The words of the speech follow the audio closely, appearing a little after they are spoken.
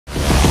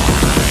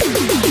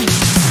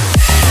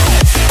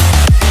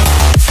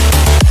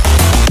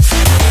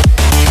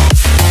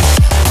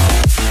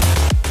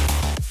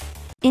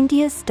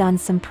India's done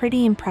some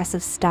pretty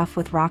impressive stuff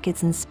with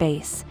rockets in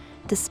space,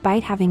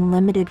 despite having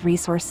limited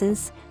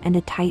resources and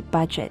a tight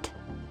budget.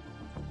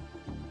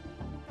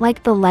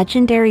 Like the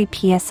legendary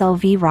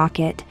PSLV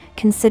rocket,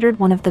 considered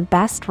one of the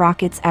best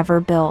rockets ever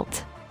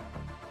built.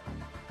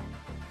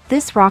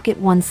 This rocket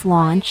once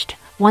launched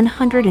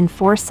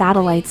 104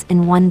 satellites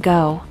in one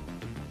go.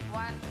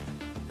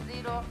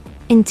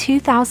 In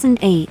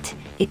 2008,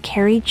 it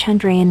carried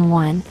Chandrayaan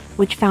 1,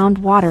 which found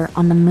water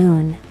on the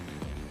moon.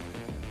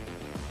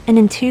 And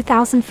in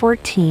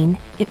 2014,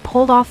 it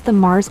pulled off the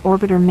Mars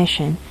orbiter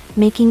mission,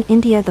 making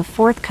India the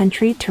 4th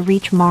country to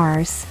reach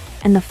Mars,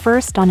 and the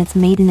first on its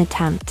maiden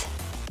attempt.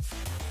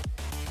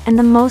 And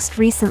the most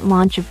recent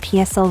launch of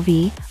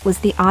PSLV was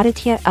the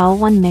Aditya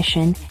L1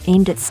 mission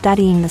aimed at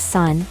studying the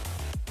Sun.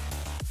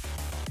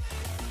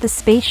 The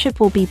spaceship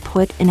will be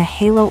put in a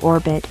halo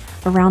orbit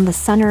around the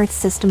Sun-Earth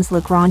system's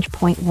Lagrange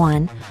point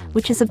 1,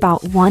 which is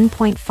about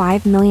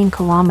 1.5 million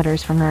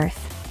kilometers from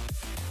Earth.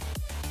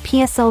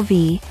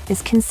 PSLV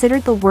is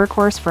considered the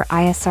workhorse for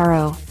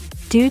ISRO,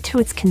 due to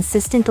its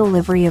consistent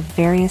delivery of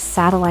various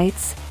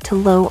satellites to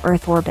low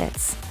Earth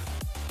orbits.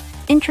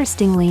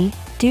 Interestingly,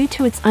 due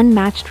to its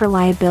unmatched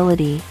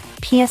reliability,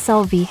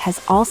 PSLV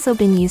has also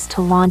been used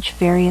to launch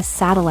various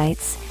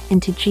satellites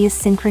into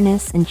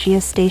geosynchronous and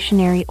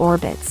geostationary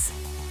orbits.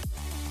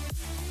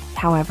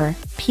 However,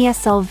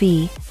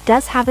 PSLV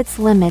does have its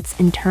limits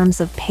in terms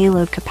of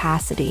payload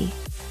capacity.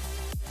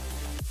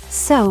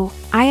 So,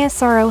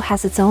 ISRO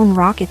has its own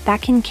rocket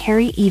that can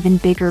carry even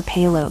bigger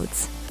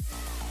payloads.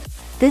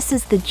 This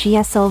is the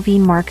GSLV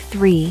Mk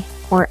III,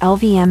 or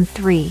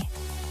LVM-3.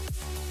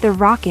 The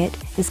rocket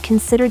is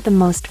considered the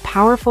most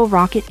powerful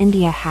rocket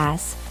India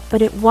has,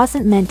 but it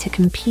wasn't meant to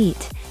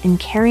compete in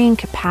carrying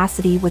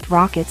capacity with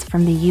rockets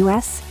from the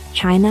US,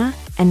 China,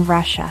 and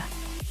Russia.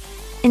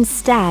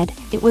 Instead,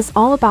 it was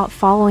all about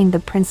following the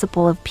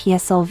principle of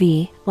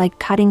PSLV, like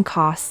cutting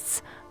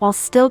costs, while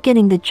still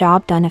getting the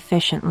job done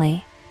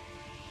efficiently.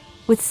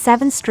 With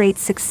 7 straight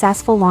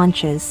successful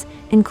launches,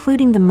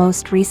 including the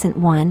most recent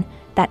one,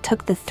 that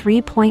took the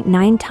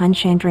 3.9-ton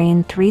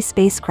Chandrayaan 3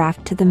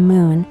 spacecraft to the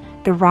moon,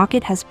 the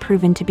rocket has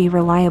proven to be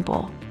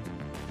reliable.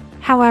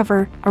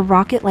 However, a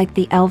rocket like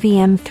the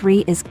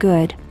LVM-3 is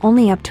good,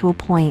 only up to a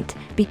point,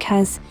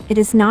 because it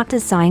is not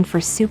designed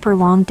for super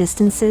long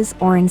distances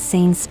or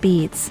insane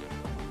speeds.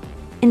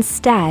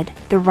 Instead,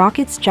 the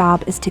rocket's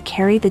job is to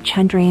carry the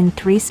Chandrayaan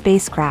 3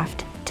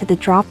 spacecraft to the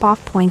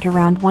drop-off point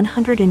around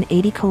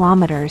 180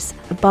 kilometers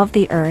above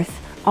the Earth,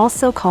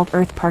 also called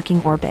Earth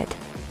parking orbit.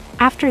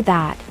 After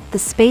that, the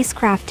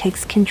spacecraft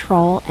takes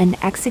control and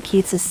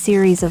executes a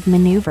series of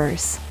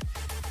maneuvers,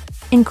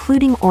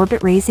 including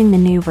orbit-raising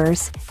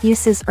maneuvers,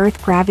 uses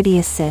Earth gravity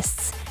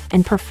assists,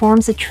 and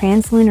performs a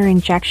translunar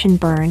injection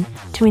burn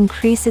to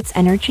increase its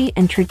energy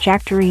and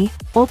trajectory,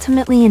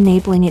 ultimately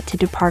enabling it to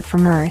depart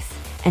from Earth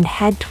and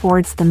head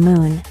towards the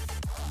Moon.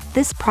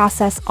 This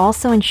process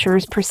also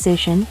ensures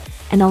precision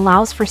and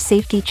allows for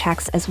safety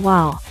checks as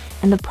well,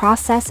 and the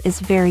process is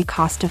very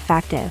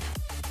cost-effective.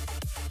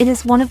 It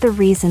is one of the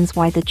reasons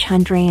why the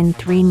Chandrayaan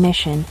 3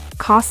 mission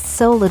costs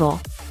so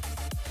little.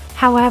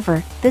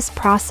 However, this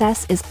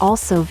process is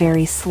also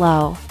very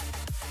slow.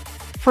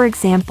 For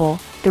example,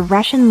 the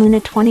Russian Luna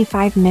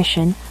 25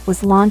 mission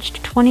was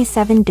launched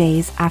 27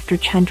 days after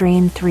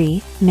Chandrayaan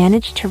 3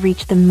 managed to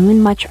reach the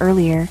Moon much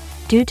earlier,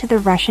 due to the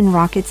Russian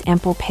rocket's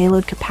ample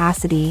payload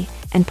capacity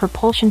and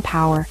propulsion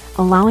power,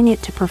 allowing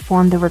it to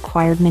perform the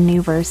required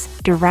maneuvers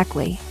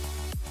directly.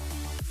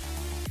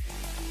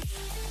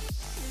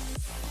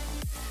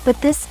 But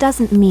this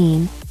doesn't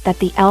mean that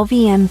the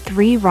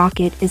LVM-3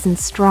 rocket isn't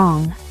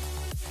strong.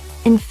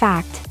 In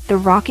fact, the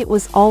rocket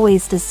was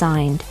always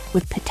designed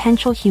with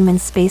potential human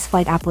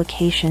spaceflight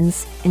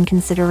applications in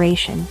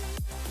consideration.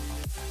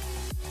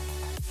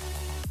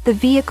 The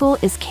vehicle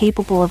is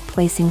capable of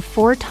placing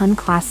 4-ton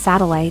class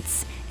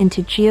satellites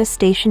into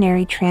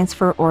geostationary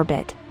transfer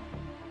orbit,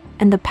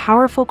 and the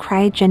powerful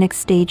cryogenic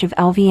stage of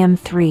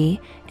LVM-3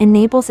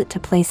 enables it to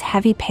place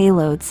heavy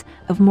payloads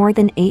of more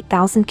than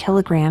 8,000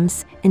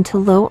 kilograms into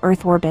low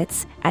Earth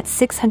orbits at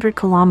 600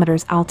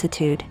 kilometers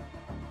altitude.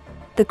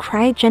 The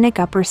cryogenic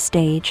upper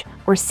stage,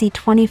 or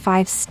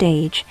C-25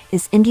 stage,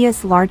 is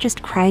India's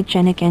largest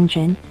cryogenic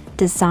engine,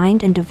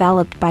 designed and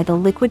developed by the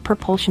Liquid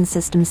Propulsion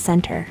Systems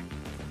Center.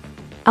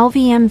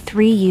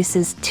 LVM-3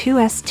 uses two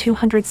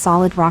S-200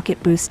 solid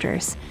rocket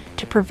boosters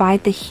to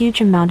provide the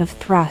huge amount of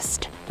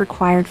thrust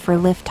required for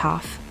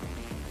liftoff.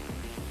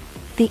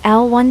 The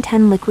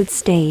L-110 liquid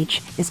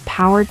stage is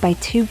powered by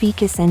 2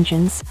 Vicus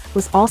engines,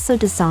 was also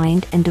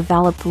designed and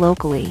developed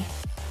locally.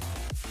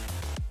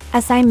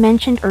 As I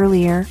mentioned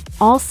earlier,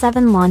 all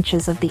 7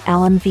 launches of the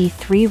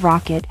LMV-3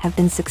 rocket have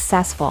been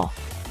successful.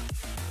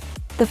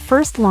 The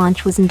first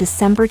launch was in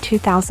December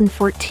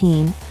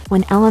 2014,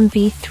 when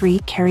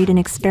LMV-3 carried an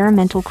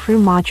experimental crew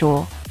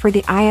module for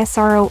the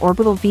ISRO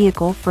orbital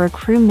vehicle for a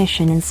crew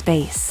mission in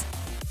space.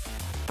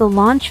 The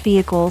launch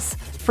vehicle's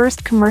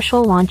first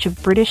commercial launch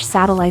of British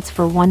satellites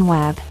for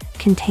OneWeb,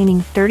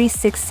 containing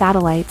 36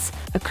 satellites,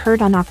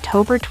 occurred on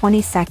October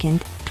 22,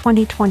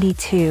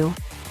 2022.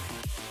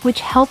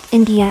 which helped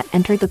India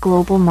enter the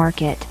global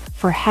market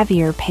for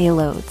heavier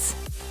payloads.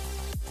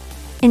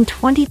 In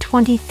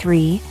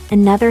 2023,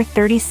 another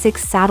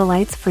 36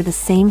 satellites for the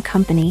same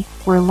company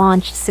were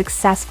launched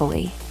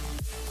successfully.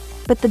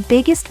 But the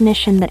biggest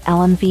mission that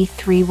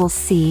LMV-3 will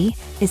see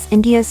is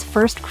India's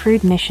first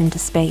crewed mission to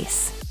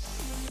space.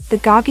 The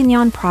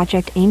Gaganyaan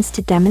project aims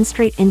to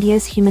demonstrate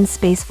India's human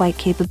spaceflight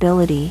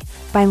capability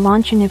by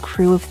launching a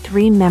crew of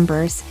 3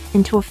 members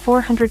into a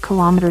 400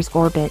 km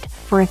orbit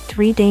for a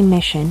 3-day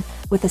mission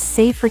with a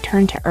safe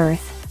return to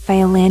Earth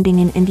via landing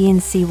in Indian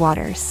sea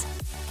waters.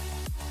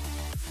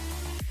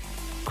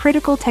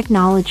 Critical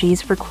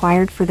technologies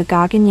required for the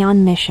Gaganyaan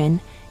mission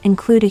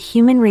include a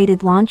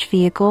human-rated launch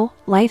vehicle,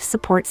 life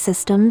support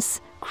systems,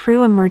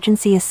 crew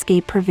emergency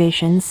escape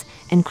provisions,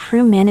 and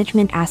crew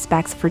management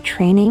aspects for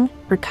training,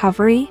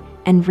 recovery,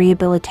 and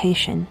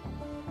rehabilitation.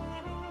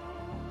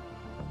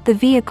 The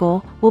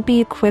vehicle will be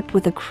equipped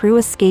with a crew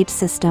escape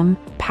system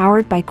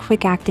powered by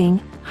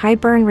quick-acting,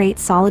 high-burn rate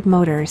solid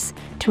motors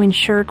to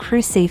ensure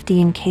crew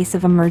safety in case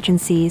of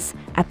emergencies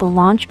at the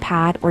launch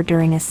pad or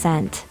during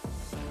ascent.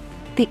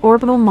 The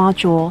orbital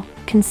module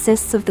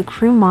consists of the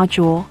crew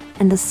module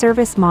and the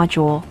service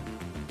module.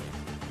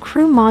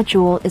 Crew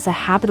module is a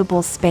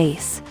habitable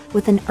space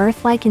with an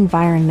Earth-like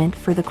environment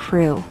for the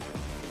crew.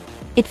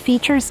 It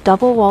features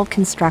double-walled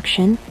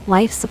construction,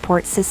 life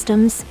support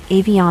systems,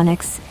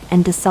 avionics,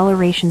 and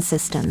deceleration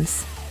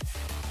systems.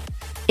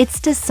 It's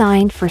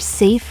designed for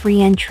safe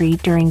re-entry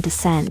during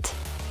descent.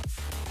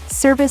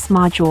 Service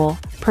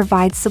module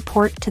provides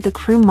support to the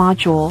crew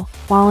module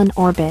while in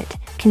orbit,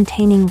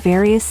 containing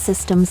various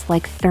systems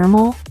like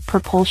thermal,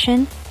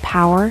 propulsion,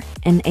 power,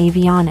 and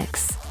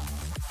avionics.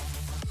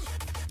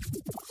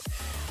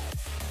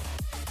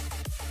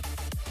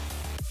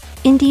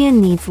 India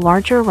needs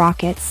larger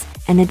rockets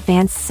and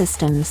advanced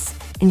systems,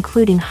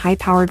 including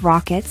high-powered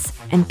rockets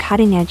and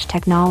cutting-edge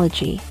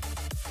technology.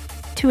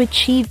 To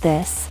achieve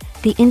this,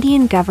 the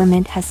Indian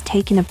government has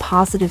taken a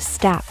positive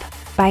step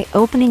by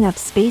opening up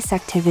space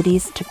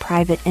activities to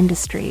private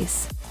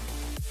industries.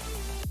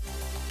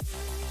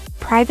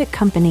 Private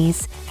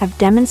companies have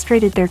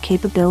demonstrated their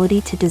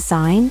capability to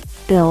design,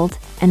 build,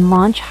 and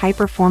launch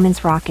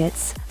high-performance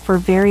rockets for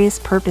various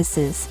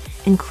purposes,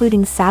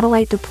 including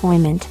satellite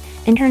deployment,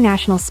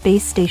 International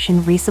Space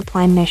Station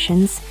resupply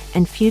missions,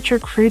 and future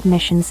crewed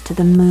missions to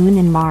the Moon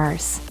and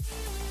Mars.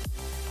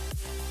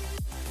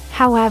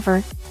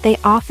 However, they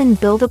often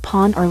build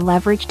upon or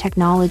leverage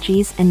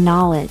technologies and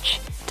knowledge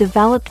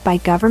developed by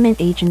government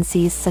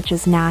agencies such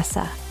as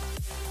NASA.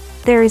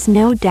 There is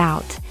no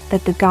doubt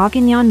that the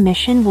Gaganyaan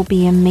mission will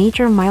be a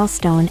major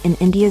milestone in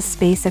India's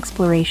space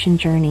exploration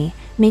journey,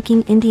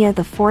 making India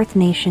the 4th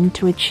nation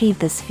to achieve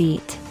this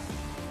feat.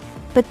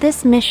 But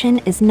this mission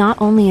is not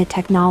only a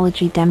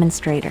technology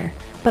demonstrator,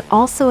 but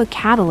also a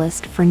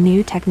catalyst for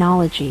new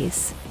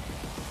technologies.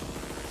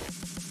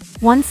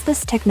 Once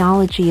this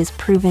technology is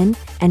proven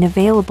and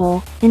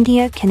available,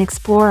 India can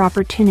explore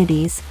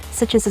opportunities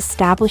such as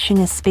establishing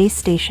a space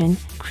station,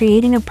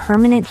 creating a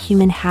permanent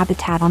human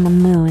habitat on the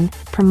Moon,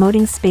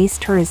 promoting space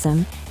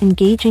tourism,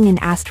 engaging in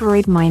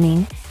asteroid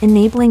mining,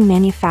 enabling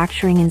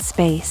manufacturing in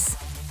space,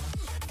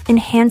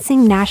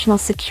 enhancing national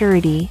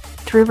security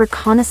through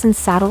reconnaissance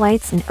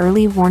satellites and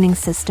early warning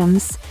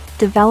systems,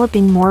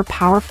 developing more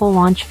powerful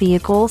launch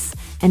vehicles,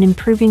 and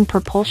improving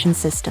propulsion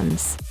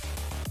systems.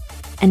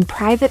 And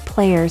private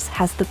players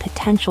has the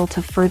potential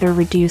to further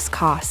reduce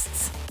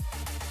costs.